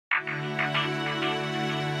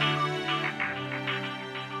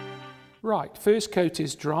Right, first coat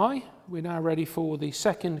is dry. We're now ready for the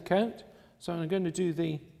second coat. So I'm going to do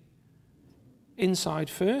the inside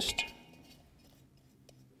first.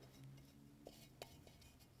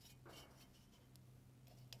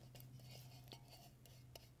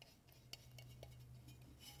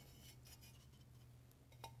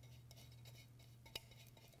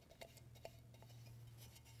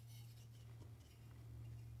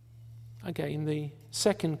 Again, the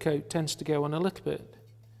second coat tends to go on a little bit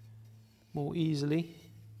more easily.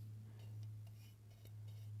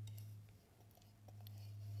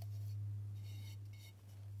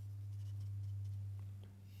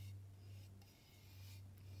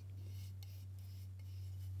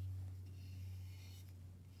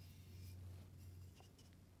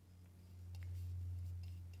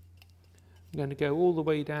 I'm going to go all the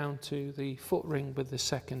way down to the foot ring with the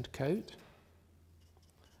second coat.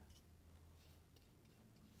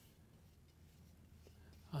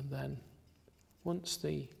 And then once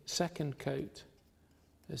the second coat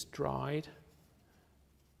has dried,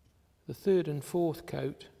 the third and fourth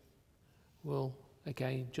coat will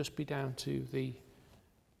again just be down to the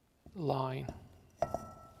line.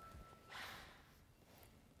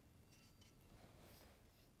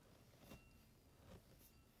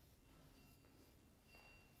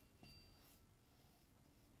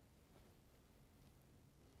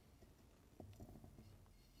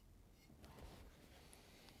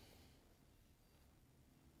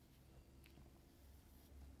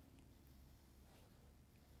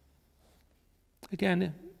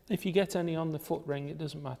 Again, if you get any on the foot ring, it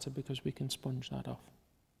doesn't matter because we can sponge that off.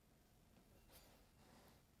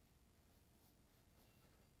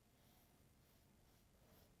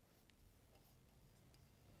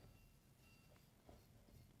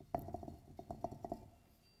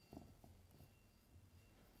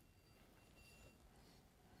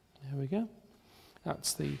 There we go.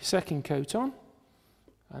 That's the second coat on.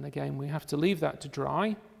 And again, we have to leave that to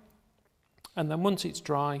dry. And then once it's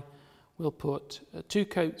dry, we'll put 2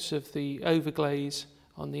 coats of the overglaze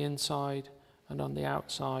on the inside and on the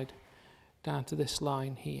outside down to this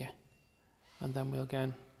line here. And then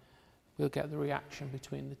we'll get the reaction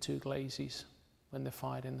between the 2 glazes when they're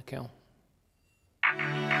fired in the kiln.